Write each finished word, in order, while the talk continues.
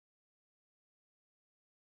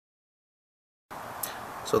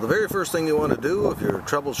So the very first thing you want to do if you're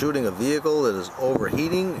troubleshooting a vehicle that is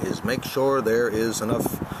overheating is make sure there is enough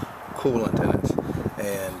coolant in it.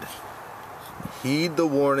 And heed the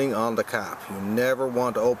warning on the cap. You never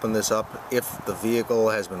want to open this up if the vehicle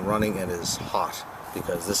has been running and is hot,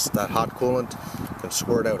 because that hot coolant can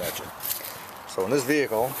squirt out at you. So in this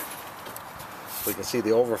vehicle, we can see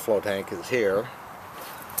the overflow tank is here.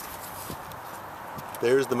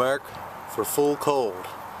 There's the mark for full cold.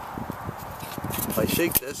 If I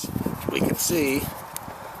shake this, we can see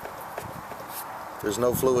there's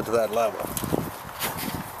no fluid to that level.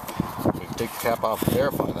 We can take the cap off to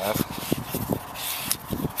verify that.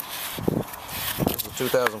 This is a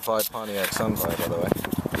 2005 Pontiac Sunfire, by the way.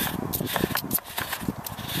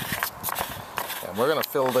 And we're going to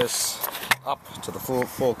fill this up to the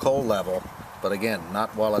full cold level, but again,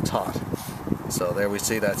 not while it's hot. So there we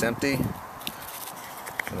see that's empty.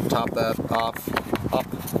 I'm going to top that off up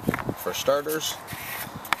for starters.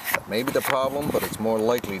 That may be the problem, but it's more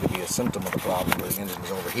likely to be a symptom of the problem where the engine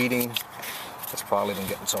is overheating. It's probably been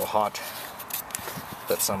getting so hot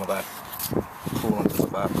that some of that coolant is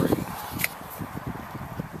evaporating.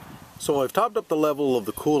 So I've topped up the level of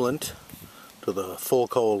the coolant to the full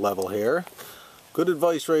cold level here. Good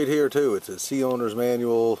advice right here too. It's a C owner's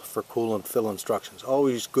manual for coolant fill instructions.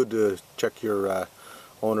 Always good to check your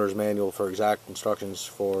owner's manual for exact instructions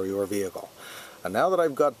for your vehicle. And now that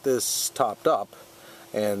I've got this topped up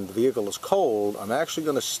and the vehicle is cold, I'm actually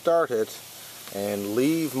going to start it and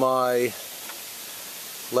leave my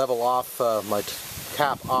level off, my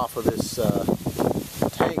cap off of this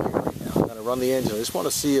tank here right now. I'm going to run the engine. I just want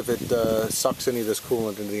to see if it sucks any of this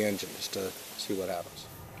coolant into the engine, just to see what happens.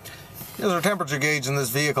 Here's our temperature gauge in this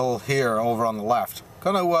vehicle here over on the left.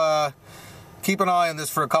 Going to keep an eye on this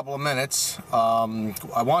for a couple of minutes.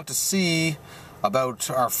 I want to see about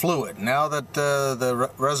our fluid. Now that the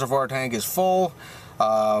reservoir tank is full,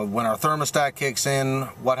 when our thermostat kicks in,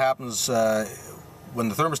 what happens when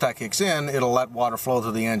the thermostat kicks in, it'll let water flow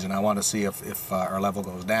through the engine. I want to see if our level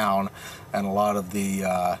goes down and a lot of the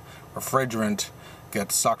refrigerant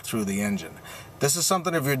gets sucked through the engine. This is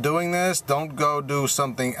something, if you're doing this, don't go do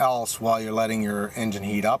something else while you're letting your engine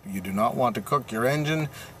heat up. You do not want to cook your engine.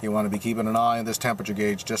 You want to be keeping an eye on this temperature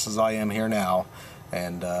gauge, just as I am here now,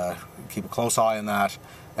 and keep a close eye on that.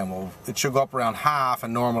 And it should go up around half,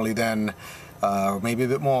 and normally then, maybe a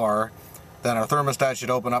bit more, then our thermostat should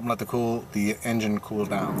open up and let the engine cool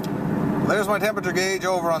down. There's my temperature gauge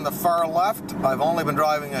over on the far left. I've only been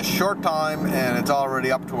driving a short time, and it's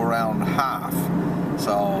already up to around half.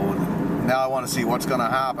 So now I want to see what's going to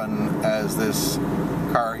happen as this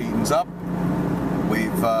car heats up.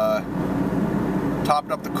 We've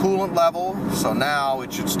topped up the coolant level, so now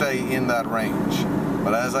it should stay in that range.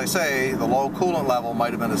 But as I say, the low coolant level might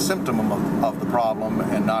have been a symptom of the problem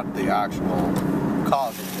and not the actual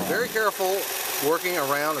cause of the problem. Very careful working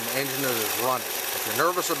around an engine that is running. If you're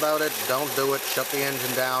nervous about it, don't do it. Shut the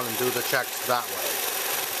engine down and do the checks that way.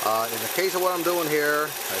 In the case of what I'm doing here,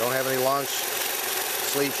 I don't have any long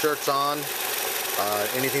sleeve shirts on.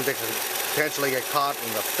 Anything that could potentially get caught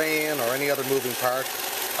in the fan or any other moving part.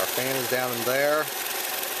 Our fan is down in there.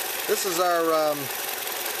 This is our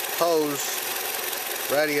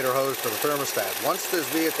radiator hose for the thermostat. Once this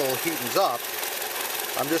vehicle heats up,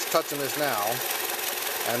 I'm just touching this now,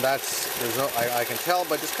 and I can tell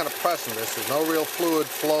by just kind of pressing this, there's no real fluid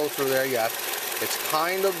flow through there yet. It's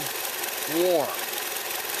kind of warm,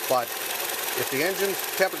 but if the engine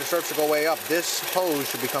temperature starts to go way up, this hose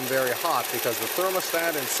should become very hot because the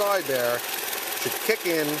thermostat inside there should kick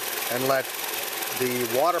in and let the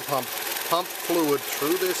water pump fluid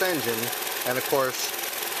through this engine and, of course,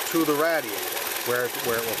 to the radiator where it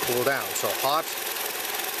will cool down. So hot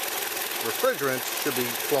refrigerant should be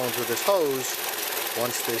flowing through this hose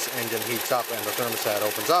once this engine heats up and the thermostat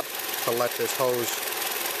opens up to let this hose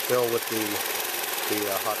fill with the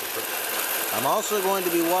hot refrigerant. I'm also going to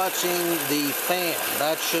be watching the fan.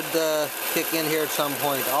 That should kick in here at some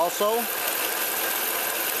point also.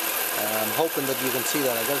 And I'm hoping that you can see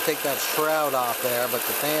that. I've got to take that shroud off there, but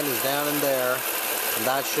the fan is down in there. And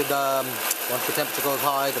that should, once the temperature goes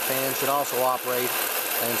high, the fan should also operate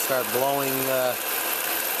and start blowing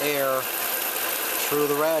air through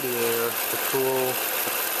the radiator to cool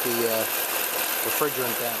the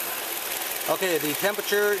refrigerant down. Okay, the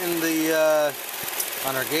temperature in the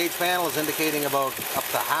on our gauge panel is indicating about up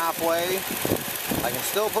to halfway. I can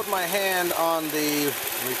still put my hand on the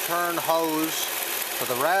return hose for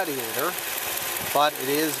the radiator, but it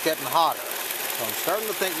is getting hotter. So I'm starting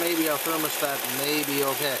to think maybe our thermostat may be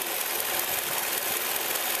okay.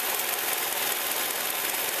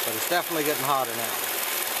 But it's definitely getting hotter now.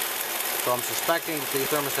 So I'm suspecting that the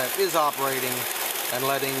thermostat is operating and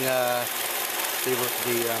letting the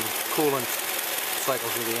coolant cycle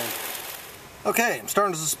through the engine. Okay, I'm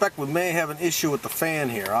starting to suspect we may have an issue with the fan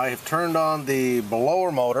here. I have turned on the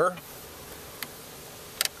blower motor,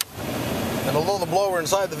 and although the blower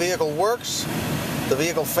inside the vehicle works, the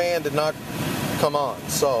vehicle fan did not come on.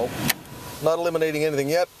 So, not eliminating anything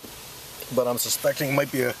yet, but I'm suspecting it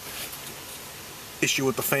might be a issue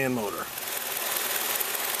with the fan motor.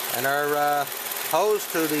 And our hose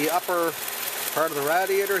to the upper part of the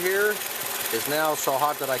radiator here is now so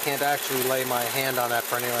hot that I can't actually lay my hand on that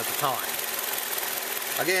for any length of time.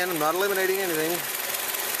 Again, I'm not eliminating anything.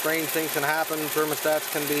 Strange things can happen,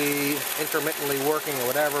 thermostats can be intermittently working or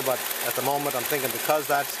whatever, but at the moment I'm thinking because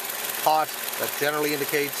that's hot, that generally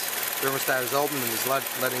indicates thermostat is open and is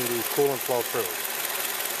letting the coolant flow through.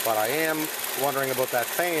 But I am wondering about that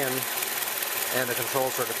fan and the control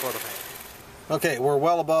circuit for the fan. Okay, we're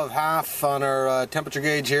well above half on our temperature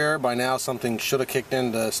gauge here. By now something should have kicked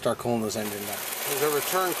in to start cooling this engine down. There's a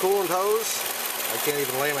return coolant hose. I can't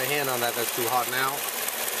even lay my hand on that, that's too hot now.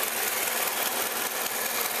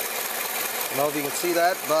 I don't know if you can see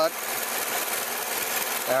that, but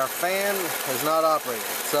our fan is not operating.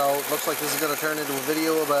 So it looks like this is going to turn into a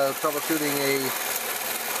video about troubleshooting a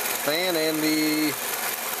fan and the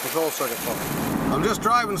control circuit for it. I'm just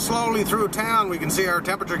driving slowly through town. We can see our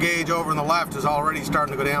temperature gauge over on the left is already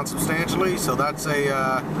starting to go down substantially. So that's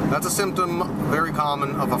a symptom, very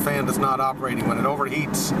common, of a fan that's not operating. When it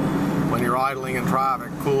overheats, when you're idling in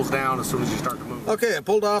traffic, cools down as soon as you start to move. Okay, I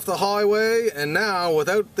pulled off the highway, and now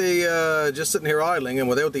without the just sitting here idling and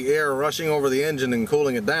without the air rushing over the engine and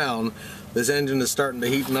cooling it down, this engine is starting to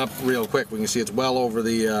heaten up real quick. We can see it's well over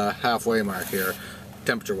the halfway mark here,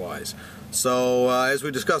 temperature-wise. So as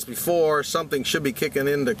we discussed before, something should be kicking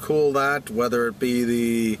in to cool that, whether it be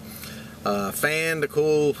the fan to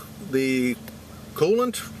cool the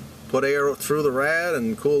coolant, put air through the rad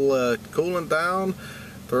and cool coolant down,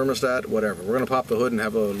 thermostat, whatever. We're going to pop the hood and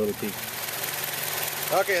have a little peek.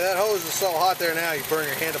 Okay, that hose is so hot there now, you burn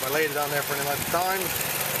your hand if I laid it on there for any length of time.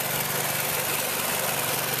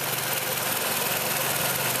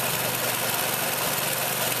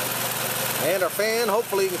 And our fan,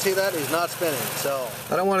 hopefully you can see that, is not spinning. So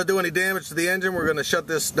I don't want to do any damage to the engine. We're going to shut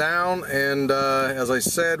this down, and as I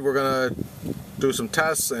said, we're going to do some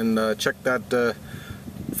tests and check that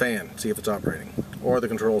fan, see if it's operating, or the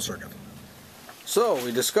control circuit. So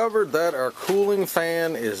we discovered that our cooling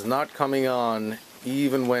fan is not coming on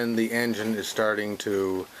even when the engine is starting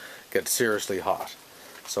to get seriously hot.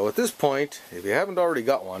 So at this point, if you haven't already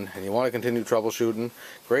got one and you want to continue troubleshooting,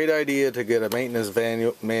 great idea to get a maintenance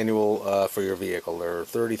manual for your vehicle. They're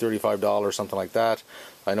 $30, $35, something like that.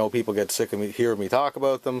 I know people get sick of hearing me talk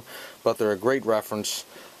about them, but they're a great reference.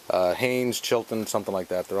 Haynes, Chilton, something like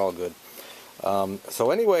that, they're all good.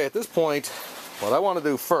 So anyway, at this point, what I want to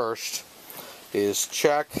do first is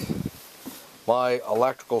check my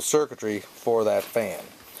electrical circuitry for that fan.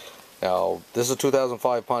 Now, this is a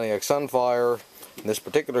 2005 Pontiac Sunfire. In this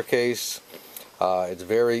particular case, it's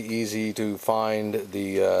very easy to find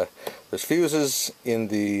there's fuses in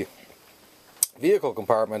the vehicle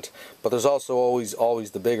compartment, but there's also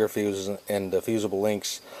always the bigger fuses and the fusible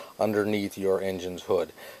links underneath your engine's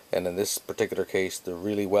hood. And in this particular case, they're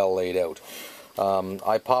really well laid out.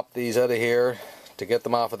 I popped these out of here. To get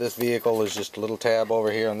them off of this vehicle, there's just a little tab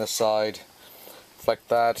over here on this side. Flick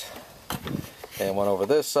that, and one over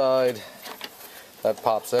this side. That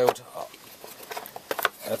pops out.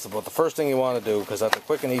 That's about the first thing you want to do, because that's a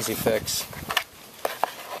quick and easy fix.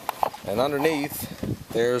 And underneath,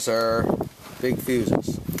 there's our big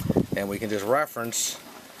fuses. And we can just reference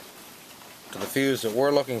to the fuse that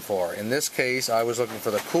we're looking for. In this case, I was looking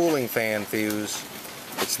for the cooling fan fuse.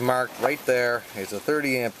 It's marked right there. It's a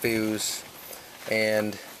 30 amp fuse,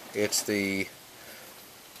 and it's the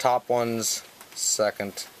top one's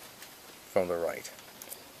second from the right.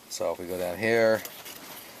 So if we go down here,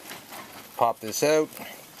 pop this out,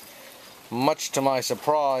 much to my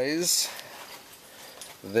surprise,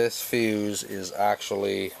 this fuse is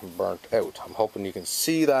actually burnt out. I'm hoping you can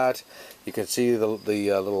see that. You can see the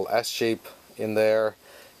little S shape in there.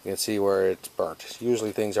 You can see where it's burnt.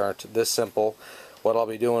 Usually things aren't this simple. What I'll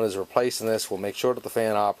be doing is replacing this. We'll make sure that the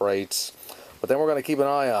fan operates, but then we're going to keep an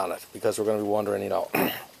eye on it, because we're going to be wondering, you know,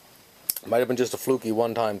 it might have been just a fluky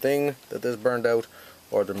one-time thing that this burned out,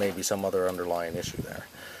 or there may be some other underlying issue there.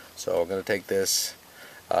 So I'm going to take this,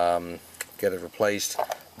 get it replaced.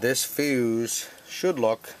 This fuse should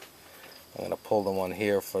look, I'm going to pull the one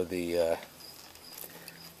here for the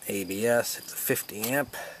ABS, it's a 50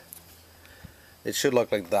 amp. It should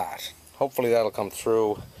look like that. Hopefully that'll come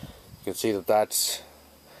through. You can see that that's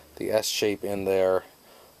the S shape in there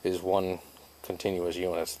is one continuous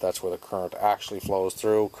unit. That's where the current actually flows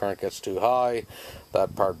through. Current gets too high,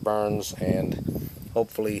 that part burns, and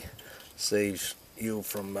hopefully saves you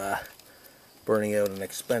from burning out an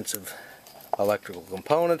expensive electrical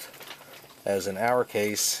component, as in our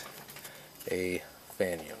case, a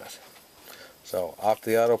fan unit. So off to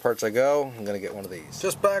the auto parts I go. I'm going to get one of these.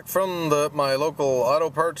 Just back from my local auto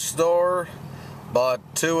parts store.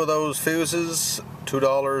 Bought 2 of those fuses,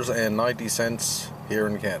 $2.90 here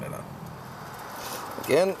in Canada.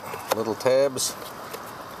 Again, little tabs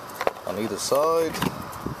on either side.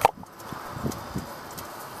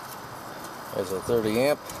 There's a 30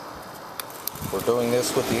 amp. We're doing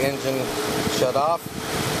this with the engine shut off.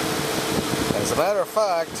 And as a matter of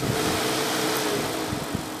fact,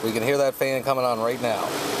 we can hear that fan coming on right now.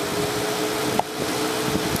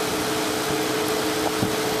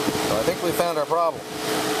 So I think we found our problem.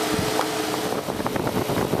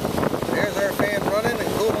 There's our fan running and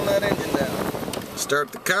cooling that engine down.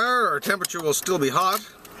 Start the car, our temperature will still be hot.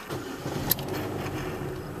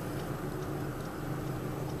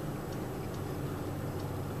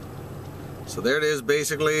 So there it is,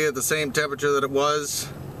 basically at the same temperature that it was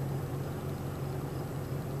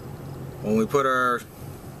when we put our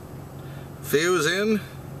fuse in.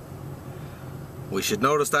 We should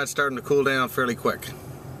notice that starting to cool down fairly quick.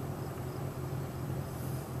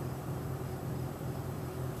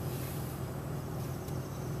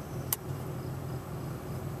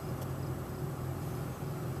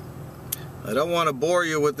 I don't want to bore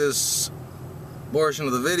you with this portion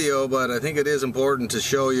of the video, but I think it is important to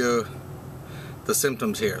show you the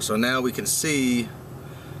symptoms here. So now we can see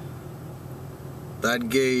that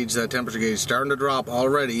gauge, that temperature gauge, starting to drop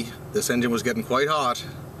already. This engine was getting quite hot,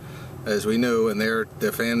 as we knew, and there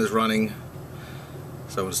the fan is running.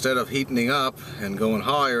 So instead of heating up and going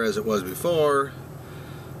higher as it was before,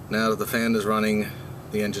 now that the fan is running,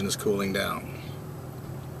 the engine is cooling down.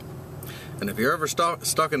 And if you're ever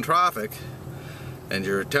stuck in traffic and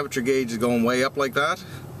your temperature gauge is going way up like that,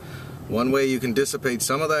 one way you can dissipate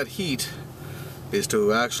some of that heat is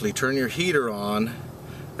to actually turn your heater on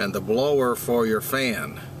and the blower for your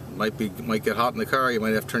fan. Might get hot in the car, you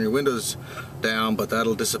might have to turn your windows down, but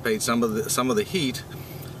that'll dissipate some of the heat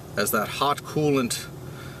as that hot coolant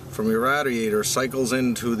from your radiator cycles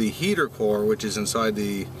into the heater core, which is inside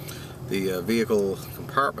the vehicle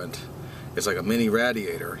compartment. It's like a mini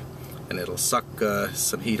radiator, and it'll suck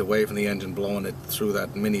some heat away from the engine, blowing it through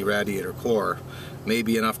that mini radiator core.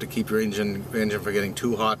 Maybe enough to keep your engine from getting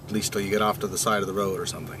too hot, at least till you get off to the side of the road or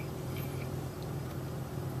something.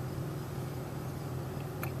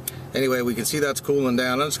 Anyway, we can see that's cooling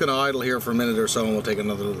down. I'm just going to idle here for a minute or so and we'll take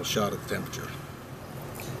another little shot at the temperature.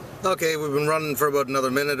 Okay, we've been running for about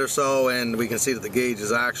another minute or so and we can see that the gauge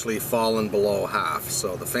is actually fallen below half.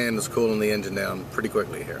 So the fan is cooling the engine down pretty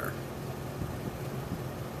quickly here.